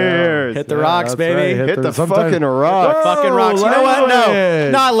 beers. Hit the rocks, that's baby. right. Hit the sometimes- fucking rock. Fucking rocks. You know what? No,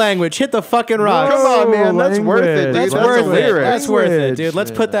 language. not language. Hit the fucking rocks. Come on, man. That's worth it, dude. That's That's worth a it. lyric. That's worth it, Language. dude.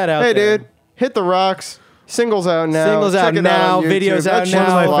 Let's put that out Hey, there. dude. Hit the rocks. Singles out now. Singles out Check it now. on YouTube. Videos out That's one of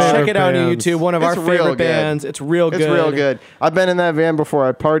my now. favorite Check it out on bands. YouTube. One of our It's real favorite good. bands. It's real good. It's real good. I've been in that van before.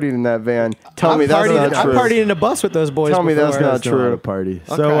 I partied in that van. Tell me that's not I true. partied in a bus with those boys. Tell me that's before. not Know how true. to party.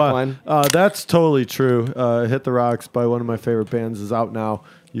 I'll So crack one. that's totally true. Hit the Rocks by one of my favorite bands is out now.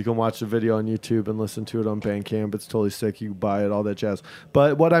 You can watch the video on YouTube and listen to it on Bandcamp. It's totally sick. You can buy it, all that jazz.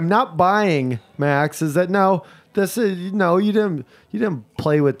 But what I'm not buying, Max, is that you didn't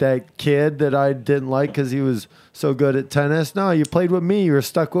play with that kid that I didn't like because he was so good at tennis. No, you played with me. You were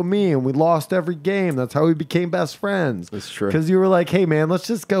stuck with me, and we lost every game. That's how we became best friends. That's true. Because you were like, "Hey, man, let's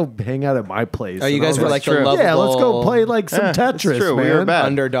just go hang out at my place." Oh, you And I guys was were like the true. lovable yeah, let's go play like some Yeah, that's Tetris, true. man. We were bad.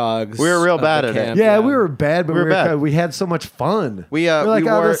 underdogs. We were real of bad the at it. camp, Yeah, we were bad, but We were bad. we had so much fun. We were like, we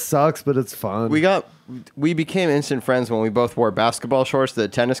oh, wore- this sucks, but it's fun. We became instant friends when we both wore basketball shorts to the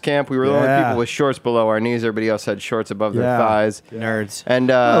tennis camp. We were the only Yeah. people with shorts below our knees. Everybody else had shorts above their Yeah. thighs. Nerds. And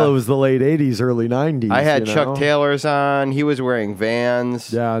well, it was the late '80s, early '90s. I had you Chuck know? Taylors on. He was wearing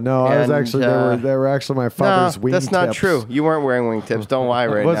Vans. Yeah, no, I was And, actually they were actually my No, father's wing that's not tips. true. You weren't wearing wingtips. Don't lie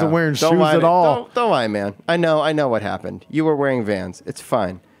right now. wasn't wearing Don't shoes lie at to- all. Don't lie, man. I know what happened. You were wearing Vans. It's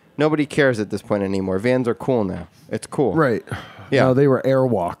fine. Nobody cares at this point anymore. Vans are cool now. It's cool. Right. Yeah. No, they were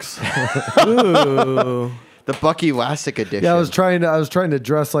Airwalks. Ooh. The Bucky Elastic edition. Yeah, I was trying to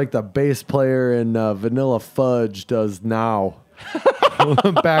dress like the bass player in Vanilla Fudge does now.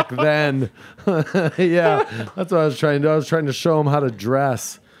 Back then, yeah, that's what I was trying to do. I was trying to show him how to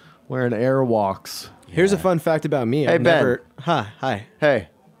dress, wearing Airwalks. Here's a fun fact about me. Hey, I've Ben. never. Hi. Hey,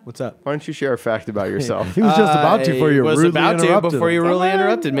 What's up? why don't you share a fact about yourself? He was just about to before you was rudely about to interrupted before him. you really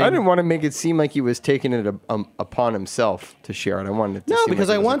interrupted me. I didn't want to make it seem like he was taking it upon himself to share it. I wanted it to No, seem because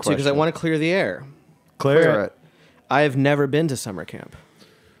like I it was a want to. Because I question. want to clear the air. Clear it. I have never been to summer camp.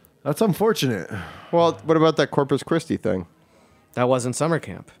 That's unfortunate. Well, what about that Corpus Christi thing? That wasn't summer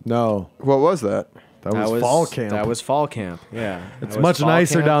camp. No, What was that? that was fall camp. That was fall camp. Yeah, It's much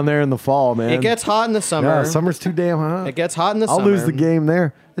nicer down there in the fall, man. It gets hot in the summer. Yeah, summer's too damn hot. It gets hot in the I'll summer. lose the game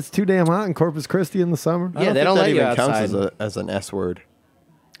there. It's too damn hot in Corpus Christi in the summer. Yeah, they don't that let you even counts outside. as an S word.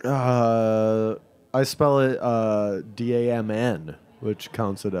 I spell it DAMN, which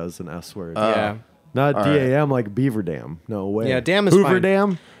counts it as an S word. Yeah. Not all right. DAM like Beaver Dam. No way. Yeah, dam is Hoover fine.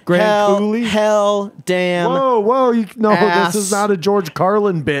 Dam? Grand Coulee? Hell, damn. Whoa, ass. this is not a George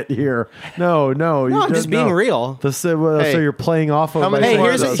Carlin bit here. No. No, I'm just being real. So Hey, you're playing off of how many Hey, One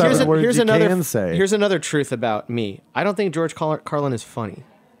of here's those seven words here's you another can say. here's another truth about me. I don't think George Carlin is funny.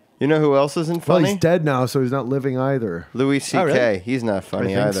 You know who else isn't Well, funny? he's dead now, so he's not living either. Louis C.K. Oh, really? He's not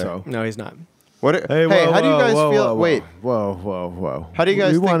funny I think either. so. No, he's not. What? Hey, how do you guys feel? Whoa, Wait, Whoa. How do you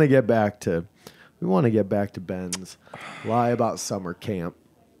guys We think- want to get back to Ben's lie about summer camp.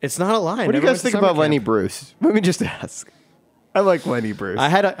 It's not a lie. what do you guys think about Lenny Bruce? Let me just ask. I like Lenny Bruce. I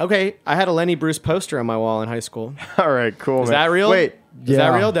had a Lenny Bruce poster on my wall in high school. All right, cool. Is man. that real? Wait, Is that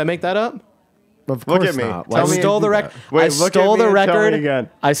Yeah. real? Did I make that up? Of Look course at me. not. Tell I me- stole the record. Wait, I look at stole me the and tell me record. again.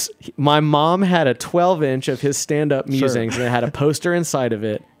 My mom had a 12-inch of his stand-up musings, and it had a poster inside of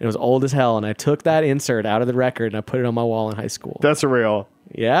it. It was old as hell, and I took that insert out of the record and I put it on my wall in high school. That's real.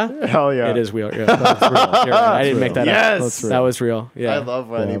 Yeah? Hell yeah. It is real. Yeah, that's real. You're right. I didn't make that Yes! up. That's That was real. Yeah. I love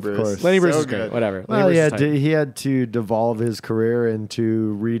Lenny of Bruce. course. Lenny Bruce So is great. good. Whatever. Lenny Well, Bruce he is had, tight. he had to devolve his career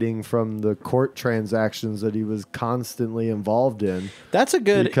into reading from the court transactions that he was constantly involved in. That's a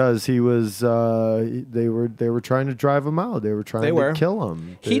good. Because he was, they were trying to drive him out. They were trying They to were. kill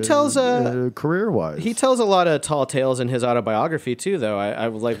him. He tells, career-wise. He tells a lot of tall tales in his autobiography too, though. I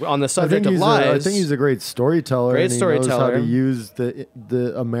like on the I subject think of lies. I think he's a great storyteller. Great and he knows how storyteller. to use the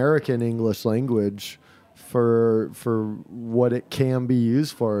American English language for what it can be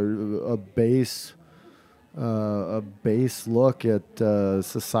used for. A base a base look at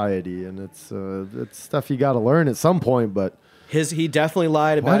society, and it's stuff you got to learn at some point. But He definitely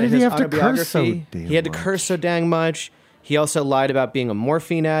lied about why did his he have to curse so autobiography. damn He had to much? curse so dang much. He also lied about being a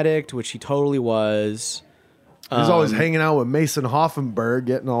morphine addict, which he totally was. He's always hanging out with Mason Hoffenberg,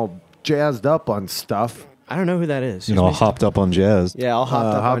 getting all jazzed up on stuff. I don't know who that is. You know, hopped up on jazz. Yeah, all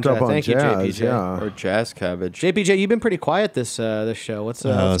hopped up on jazz. Thank you, jazz, JPJ. yeah. Or jazz cabbage. JPJ, you've been pretty quiet this show. What's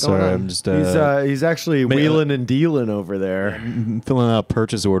going sorry, on? I'm just He's actually wheeling and dealing over there. filling out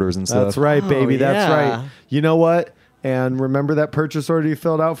purchase orders and stuff. That's right, baby. That's yeah. right. You know what? And remember that purchase order you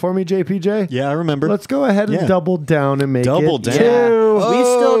filled out for me, JPJ? Yeah, I remember. Let's go ahead and Yeah. double down and make Double it down. two. We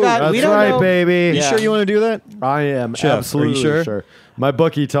still got. That's we don't right, know. baby. You sure you want to do that? I am Chef, are you absolutely sure? My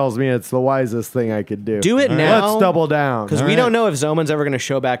bookie tells me it's the wisest thing I could do. Do it now. Let's double down. Because All we right. don't know if Zoman's ever going to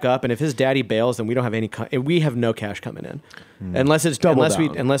show back up, and if his daddy bails, then we don't have any. We have no cash coming in, unless it's Double unless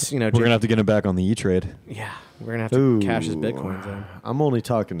down. unless We're gonna have to get him back on the E-Trade. yeah, we're gonna have to cash his bitcoins in. I'm only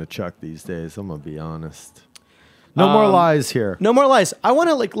talking to Chuck these days. I'm gonna be honest. No more lies here. No more lies. I want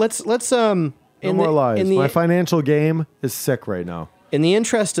to let's No more lies. My financial game is sick right now. in the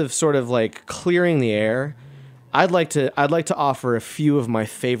interest of sort of like clearing the air. I'd like to offer a few of my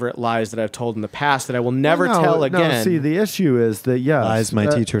favorite lies that I've told in the past that I will never tell again. No, see, the issue is that yes, Lies my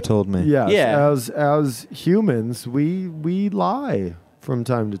teacher told me. Yes, Yeah. as humans, we lie from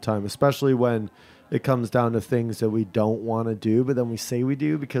time to time, especially when it comes down to things that we don't want to do, but then we say we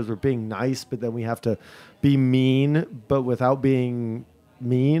do because we're being nice, but then we have to be mean, but without being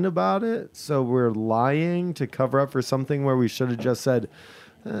mean about it. So we're lying to cover up for something where we should have just said,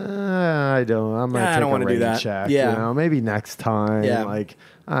 I don't. I'm gonna I take don't a wanna do rain that. check. Yeah. You know, maybe next time. Yeah. Like,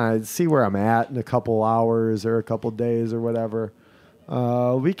 see where I'm at in a couple hours or a couple days or whatever.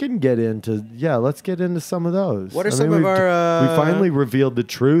 We can get into let's get into some of those. What are some of we've- our, we finally revealed the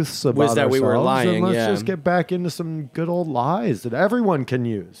truths about was that we were ourselves, lying, and let's yeah. just get back into some good old lies that everyone can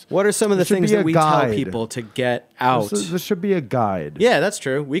use. What are some of the There should things be that a we tell guide. people to get out? This should be a guide. Yeah, that's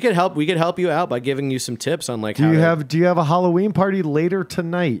true. We could help you out by giving you some tips on like Do how you to- have a Halloween party later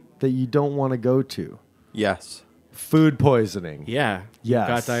tonight that you don't want to go to? Yes. Food poisoning. Yeah. Yes.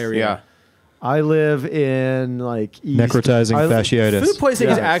 Got diarrhea. Yeah. I live in like East, Necrotizing fasciitis. Food poisoning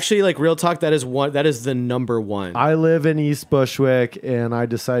is Yes. actually like real talk. That is the number one. I live in East Bushwick, and I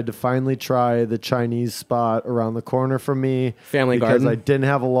decided to finally try the Chinese spot around the corner from me. Family because Garden. I didn't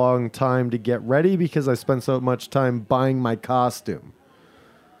have a long time to get ready because I spent so much time buying my costume.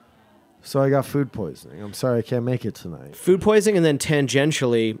 So I got food poisoning. I'm sorry I can't make it tonight. Food poisoning, and then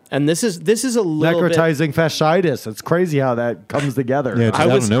tangentially, and this is a little bit. Necrotizing fasciitis. It's crazy how that comes together. Yeah, it's I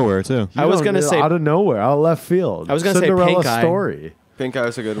out was- of nowhere too. I was gonna say out of nowhere, out of left field. I was gonna say Cinderella pink eye. story. Pink eye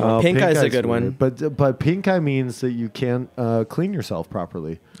is a good Oh, one. Pink eye is a eye's good one. weird. But pink eye means that you can't clean yourself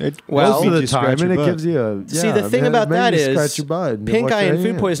properly. Well, most of the you scratch time, and your it butt. gives you a See, the thing about that is scratch your butt and pink wash eye your and food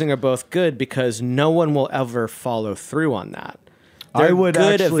hands. poisoning are both good because no one will ever follow through on that. I They're would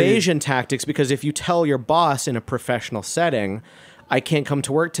good actually- evasion tactics because if you tell your boss in a professional setting, I can't come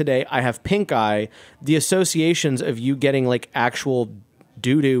to work today, I have pink eye, the associations of you getting like actual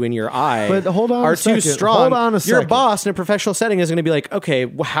doo-doo in your eye But hold on are a too second. strong. Hold on a Your second. boss in a professional setting is going to be like, okay,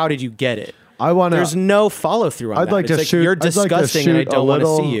 well, how did you get it? I want to. There's no follow through on I'd that. like It's to shoot. You're I'd like to disgusting, and I shoot a don't want to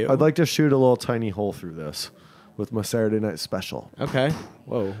little- see you. I'd like to shoot a little tiny hole through this with my Saturday night special. Okay.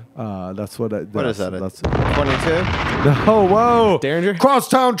 Whoa. That's what. What is that? That's 22? Oh, whoa! Derringer?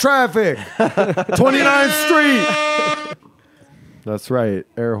 Crosstown traffic, 29th Street. That's right.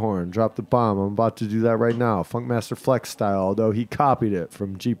 Air horn. Drop the bomb. I'm about to do that right now. Funkmaster Flex style. Although he copied it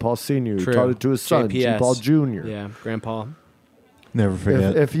from G. Paul Senior. He True. taught it to his son, G. JPS. Paul Junior. Yeah, Grandpa. Never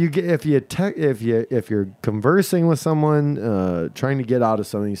forget. If you're conversing with someone, trying to get out of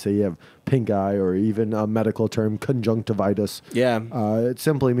something, you say you have pink eye or even a medical term conjunctivitis. Yeah. It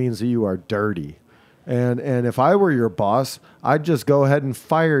simply means that you are dirty. And if I were your boss, I'd just go ahead and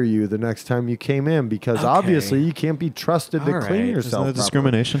fire you the next time you came in because Okay. obviously you can't be trusted to All clean right. Isn't yourself. that properly.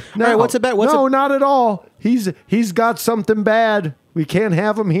 discrimination? No, All right, what's not at all. He's got something bad. We can't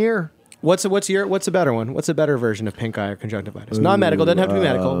have him here. What's a better one? What's a better version of pink eye or conjunctivitis? Non-medical, doesn't have to be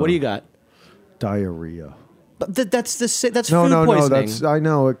medical. What do you got? Diarrhea. But that's food No. poisoning. I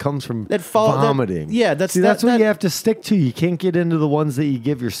know it comes from That vomiting. that's that's what you have to stick to. You can't get into the ones that you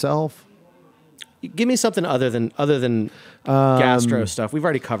give yourself. Give me something other than gastro stuff. We've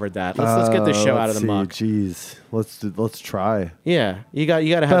already covered that. Let's get this show out of the muck. Jeez, let's try. Yeah, you got to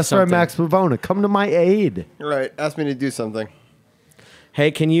have Best friend something. Max Pavona, come to my aid. Right. Ask me to do something. Hey,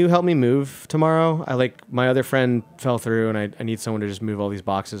 can you help me move tomorrow? My other friend fell through, and I need someone to just move all these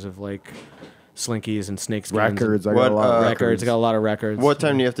boxes of like Slinkies and snakeskins. Records. I What, got a lot of Records. I got a lot of records. What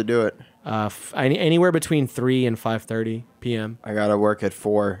time do you have to do it? Anywhere between 3 and 5:30 p.m. I gotta work at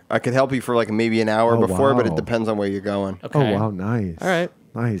 4. I could help you for like maybe an hour before, but it wow. depends on where you're going. Okay. Oh wow, nice. All right.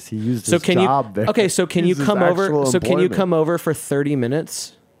 Nice. He used So his can job there. Okay, so can you Used his come over? actual So can you employment. come over for 30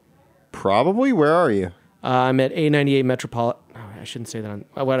 minutes? Probably. Where are you? I'm at 898 Metropolitan. Oh, I shouldn't say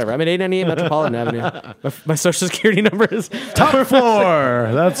that. Whatever. I'm at 898 Metropolitan Avenue. My social security number is Top floor.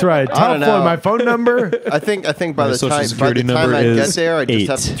 That's right. I Top don't floor. know. My phone number. I think by My the social time security number I get is there, I just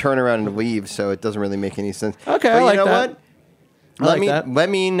have 8. to turn around and leave, so it doesn't really make any sense. Okay, but I you like know that. what? I like that. Let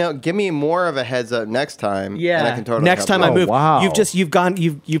me know. Give me more of a heads up next time. Yeah. and I can totally Next help time you. I move, wow.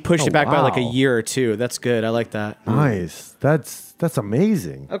 you've pushed it back by like a wow. year or two. That's good. I like that. Nice. That's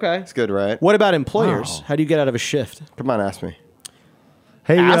amazing. Okay. It's good, right? What about employers? Wow. How do you get out of a shift? Come on, ask me.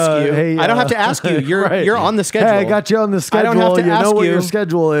 Hey, Ask you. Hey, I don't have to ask you. You're right. you're on the schedule. Hey, I got you on the schedule. I don't have to you ask know what you. your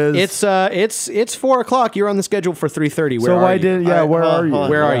schedule is. It's 4 o'clock. You're on the schedule for 3:30. Where so are why you? did yeah? All right, Where hold are on, you? hold on.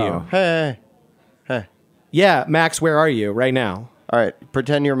 Where are Wow. you? Hey. Yeah, Max, where are you right now? All right,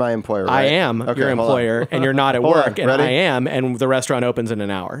 pretend you're my employer. I right? am Okay, your hold on. employer, and you're not at Hold on, work, and ready? I am, and the restaurant opens in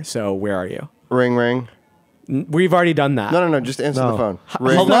an hour. So where are you? Ring, ring. We've already done that. No, just answer No. the phone. He's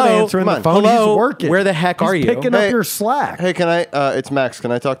Ring. not Hello? answering Come the on. phone. Hello? He's working. Where the heck are He's you? picking Hey. up your slack. Hey, can I? It's Max.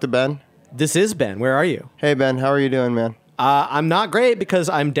 Can I talk to Ben? This is Ben. Where are you? Hey, Ben. How are you doing, man? I'm not great because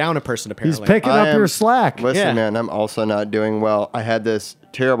I'm down a person apparently. He's picking I up your am- slack. Listen, Yeah. man, I'm also not doing well. I had this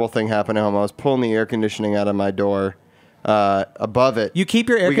terrible thing happen at home. I was pulling the air conditioning out of my door. Above it, You keep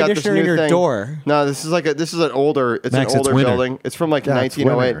your air we got this conditioner in new your thing. door. No, this is an older. It's Max, an it's older winter. building. It's from like Yeah, it's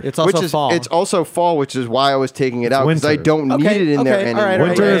 1908. winter. It's also which is, fall. It's also fall, which is why I was taking it out because I winter. don't need Okay, it in there okay, anymore. all right, all right,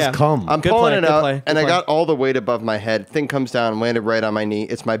 Winter yeah, has yeah. come. I'm Good pulling play, it good out, play, and good I play. got all the weight above my head. Thing comes down, landed right on my knee.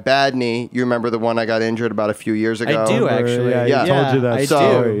 It's my bad knee. You remember the one I got injured about a few years ago? I do actually. Yeah, Yeah. he told you that I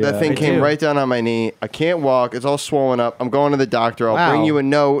So do. that thing I came do. right down on my knee. I can't walk. It's all swollen up. I'm going to the doctor. I'll Wow. bring you a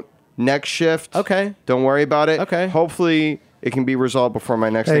note next shift. Okay. Don't worry about it. Okay. Hopefully it can be resolved before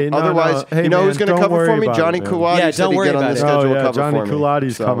my next Hey, thing. no, Otherwise, no. Hey, you know man, who's going to don't cover worry for me? about Johnny it, man. Kulati Yeah, said don't he'd worry get on the about it. schedule Oh to yeah, cover Johnny for me.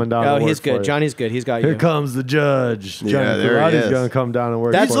 Kulati's So- coming down. Oh, to he's work good. for you. Johnny's good. He's got Here you. comes the judge. Yeah, Johnny there he Kulati's is. going to come down and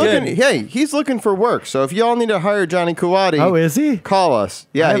work. That's for you. good. He's looking for work. So if y'all need to hire Johnny Kulati, Oh, is he? call us.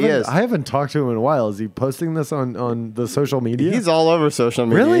 Yeah, he is. I haven't talked to him in a while. Is he posting this on the social media? He's all over social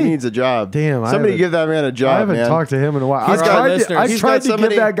media. Really? He needs a job. Damn, I Somebody haven't- give that man a job, I haven't man. talked to him in a while. He's I've got tried listeners. to, I've He's tried got to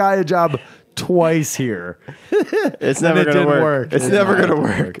somebody- give that guy a job twice here. It's And never it going to didn't work. It's It never didn't going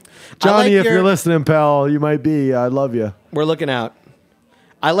to work. Johnny, like if your- you're listening, pal, you might be. I love you. We're looking out.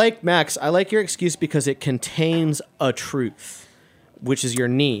 I like Max. I like your excuse because it contains a truth, which is your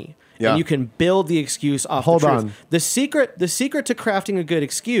knee. Yeah. And you can build the excuse off Hold the truth. on. The secret to crafting a good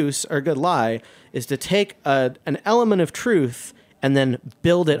excuse or a good lie is to take an element of truth and then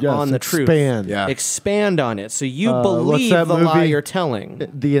build it Yes, on the expand. truth. Yeah. Expand on it. So you what's believe that the lie movie? you're telling.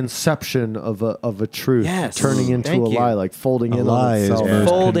 The inception of a truth, Yes. turning into Thank a you. lie, like folding A in lie on is itself. most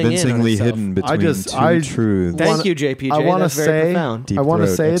Folding in on convincingly itself. hidden between two I truths. Thank you, JPJ. I want to That's very say, profound. Deep I want to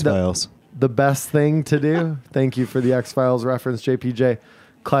Throat, say that X-Files. the best thing to do. Thank you for the X Files reference, JPJ.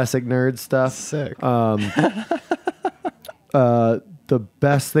 Classic nerd stuff. Sick. The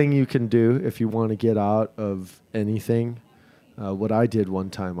best thing you can do if you want to get out of anything, what I did one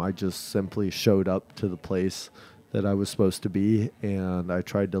time, I just simply showed up to the place that I was supposed to be, and I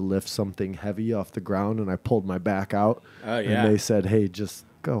tried to lift something heavy off the ground, and I pulled my back out. Oh, yeah. And they said, "Hey, just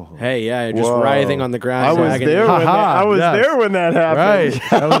go home." Hey, yeah, you're just Whoa. writhing on the ground. I was dragging there. your- When that, Ha-ha, I was yes. there when that happened. Right,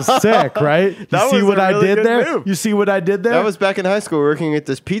 that was sick, right? You That see was what a I really did good there? move. You see what I did there? That was back in high school working at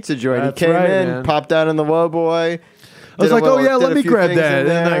this pizza joint. That's He came right, in, man. popped down in the low boy. I was did a like, little- "Oh yeah, did let a me few grab things that," in and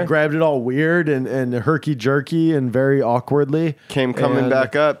then I there. grabbed it all weird and herky jerky and very awkwardly. Came coming And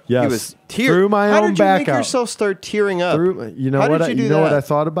back up. Yes, He was threw my How own did you back make out. yourself start tearing up? You know How what? did you do you know what that? I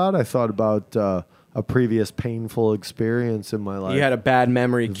thought about? I thought about a previous painful experience in my life. You had a bad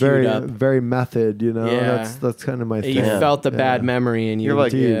memory queued very up. very method. You know, Yeah. that's kind of my thing. You felt the Yeah. bad memory, and You're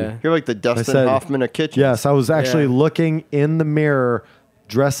like yeah. you're like the Dustin said- Hoffman of kitchen. Yes, I was actually Yeah. looking in the mirror,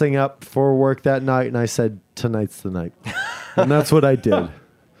 dressing up for work that night, and I said, "Tonight's the night," and that's what I did.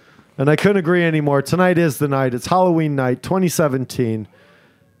 And I couldn't agree anymore. Tonight is the night. It's Halloween night, 2017.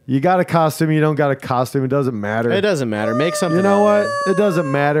 You got a costume, you don't got a costume. It doesn't matter. It doesn't matter. Make something. You know up, what? man. It doesn't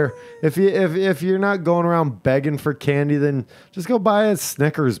matter. If you're not going around begging for candy, then just go buy a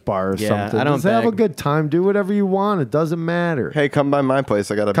Snickers bar or Yeah, something. I don't Just have a beg. good time. Do whatever you want. It doesn't matter. Hey, come by my place.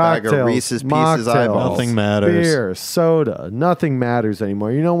 I got a bag of Cocktails, Reese's Pieces mocktails, eyeballs. Nothing matters. Beer, soda, nothing matters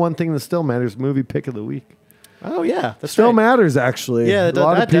anymore. You know one thing that still matters? Movie pick of the week. Oh yeah, that's Still right. matters actually. Yeah, a lot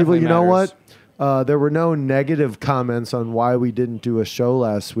that of people. definitely You know matters. what? There were no negative comments on why we didn't do a show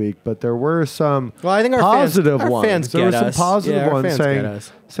last week, but there were some Well, I think our positive fans, ones. Fans there get were some us. positive Yeah, our ones fans get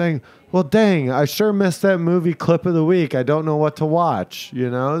us. saying, well, dang, I sure missed that movie clip of the week. I don't know what to watch. You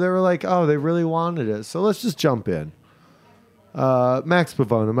know, they were like, oh, they really wanted it. So let's just jump in. Max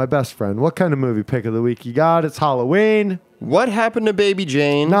Pavona, my best friend. What kind of movie pick of the week you got? It's Halloween. What Happened to Baby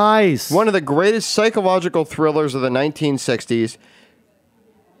Jane? Nice. One of the greatest psychological thrillers of the 1960s.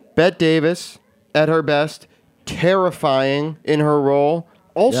 Bette Davis at her best. Terrifying in her role.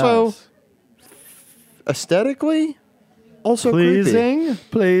 Also, Yes. Aesthetically, also creepy.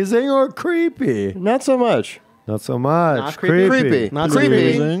 Pleasing or creepy? Not so much. Not so much. Not creepy. Creepy. Not creepy.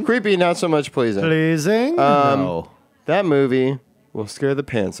 pleasing. Creepy, not so much pleasing. Pleasing? No. That movie will scare the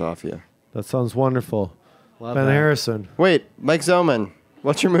pants off you. That sounds wonderful. Love Ben that. Harrison. Wait, Mike Zellman,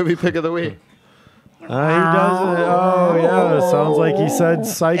 what's your movie pick of the week? He does it. Oh, yeah. It sounds like he said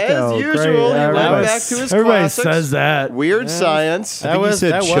Psycho. As usual, Great. he went Everybody- back to his Everybody classics. says that. Weird Science. I think he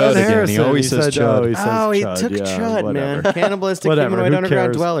said that Chud was- again. He Harrison, always says said, Chud. he says Oh, he Chud. took Yeah, Chud, man. whatever. Cannibalistic Whatever. humanoid Who underground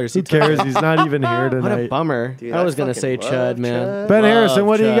cares? dwellers. Who He took cares? it. He's not even here What a tonight. bummer. Dude, I was I gonna say fucking Chud, love man. Chud. Ben Harrison,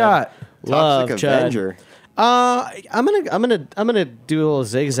 what do you Chud. got? Love Toxic Chud. Avenger. I'm gonna do a little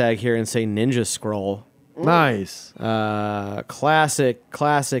zigzag here and say Ninja Scroll. Nice. Classic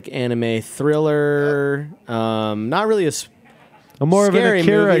anime thriller. Not really a I'm more of an scary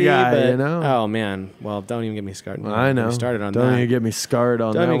Akira movie, guy, but, you know? Oh man, well, don't even get me started. I know. Started on Don't that. even get me scarred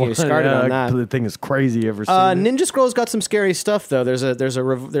on Don't that even get me one. started on that. The thing is crazy. Ever seen it? Ninja Scroll's got some scary stuff though. There's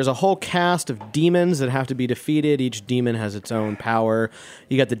a whole cast of demons that have to be defeated. Each demon has its own power.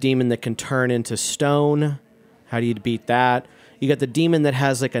 You got the demon that can turn into stone. How do you beat that? You got the demon that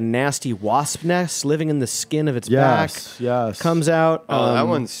has like a nasty wasp nest living in the skin of its back. Yes. Comes out. Oh, that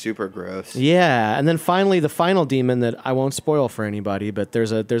one's super gross. Yeah, and then finally the final demon that I won't spoil for anybody, but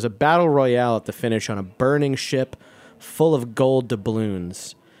there's a battle royale at the finish on a burning ship full of gold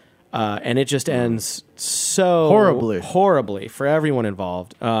doubloons. And it just ends so horribly for everyone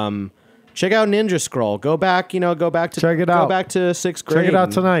involved. Check out Ninja Scroll. Go back to Check it out. Go back to sixth grade. Check it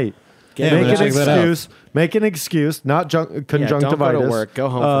out tonight. Get Make it. an excuse. Make an excuse, not conjunctivitis. don't go to work. Go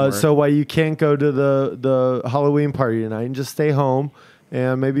home from work. So why you can't go to the Halloween party tonight and just stay home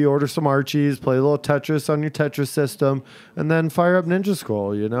and maybe order some Archies, play a little Tetris on your Tetris system, and then fire up Ninja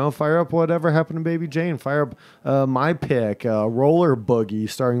Scroll. You know, fire up Whatever Happened to Baby Jane. Fire up my pick, Roller Boogie,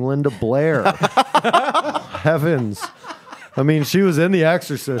 starring Linda Blair. Heavens. I mean, she was in The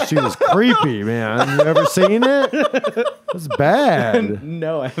Exorcist. She was creepy, man. You ever seen it? It's bad.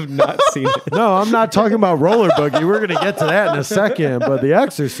 No, I have not seen it. No, I'm not talking about Roller Boogie. We're going to get to that in a second. But The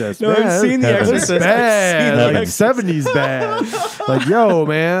Exorcist, No, man, I've seen The it's Exorcist. bad, I've like seen The 70s bad. Like, yo,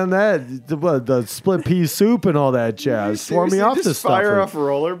 man, the split pea soup and all that jazz. Swore me off this stuff. Fire off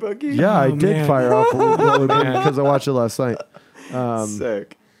Roller Boogie? Yeah, I did man. fire off Roller Boogie because I watched it last night.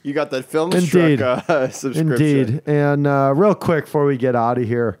 Sick. You got that film Indeed. subscription. Indeed. And real quick before we get out of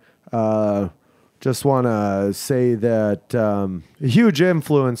here, just want to say that a huge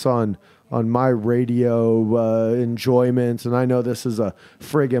influence on my radio enjoyment, and I know this is a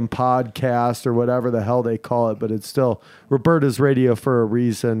friggin' podcast or whatever the hell they call it, but it's still Roberta's Radio for a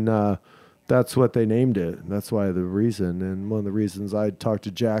reason. That's what they named it. That's why the reason. And one of the reasons I talked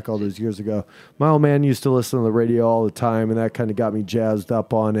to Jack all those years ago, my old man used to listen to the radio all the time, and that kind of got me jazzed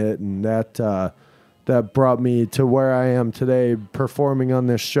up on it. And that brought me to where I am today, performing on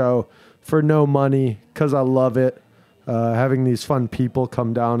this show for no money because I love it. Having these fun people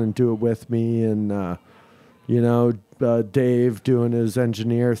come down and do it with me, and Dave doing his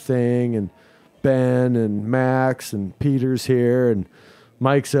engineer thing, and Ben and Max and Peter's here, and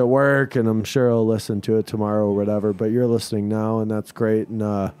Mike's at work, and I'm sure he'll listen to it tomorrow or whatever. But you're listening now, and that's great. And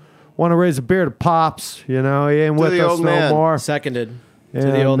want to raise a beer to Pops. You know, he ain't with the us old no man. more. Seconded to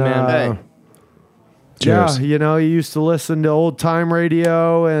And, the old man. Hey. Yeah, Cheers. he used to listen to old time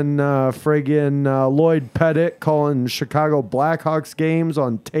radio and friggin' Lloyd Pettit calling Chicago Blackhawks games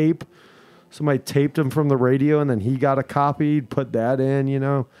on tape. Somebody taped him from the radio, and then he got a copy, put that in,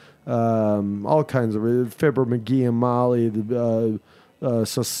 all kinds of Fibber McGee and Molly, the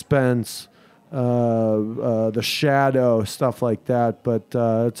Suspense, The Shadow, stuff like that. But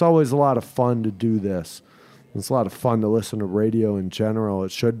it's always a lot of fun to do this. It's a lot of fun to listen to radio in general.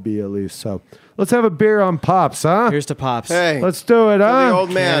 It should be, at least. So let's have a beer on Pops, huh? Here's to Pops. Hey. Let's do it, To huh? the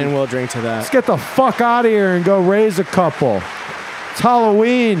old man. And we'll drink to that. Let's get the fuck out of here and go raise a couple. It's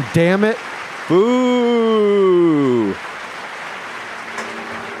Halloween, damn it. Boo!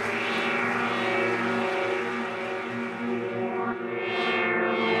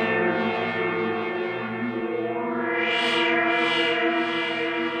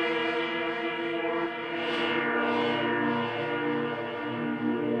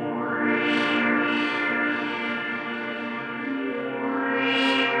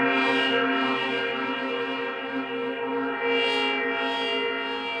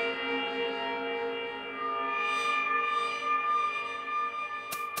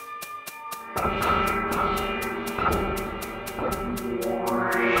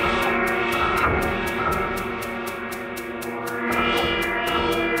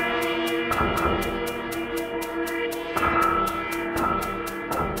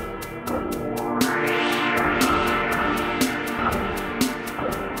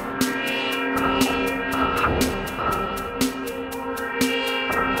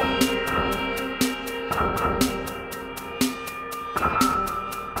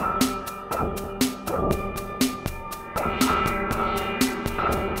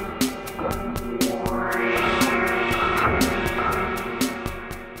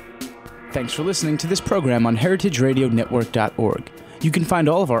 Thanks for listening to this program on heritageradionetwork.org. You can find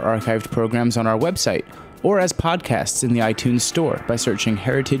all of our archived programs on our website or as podcasts in the iTunes Store by searching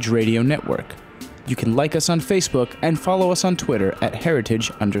Heritage Radio Network. You can like us on Facebook and follow us on Twitter at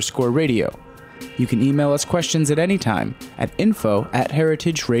heritage_radio. You can email us questions at any time at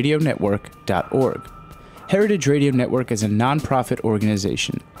info@heritageradionetwork.org. Heritage Radio Network is a non-profit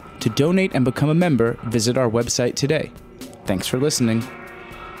organization. To donate and become a member, visit our website today. Thanks for listening.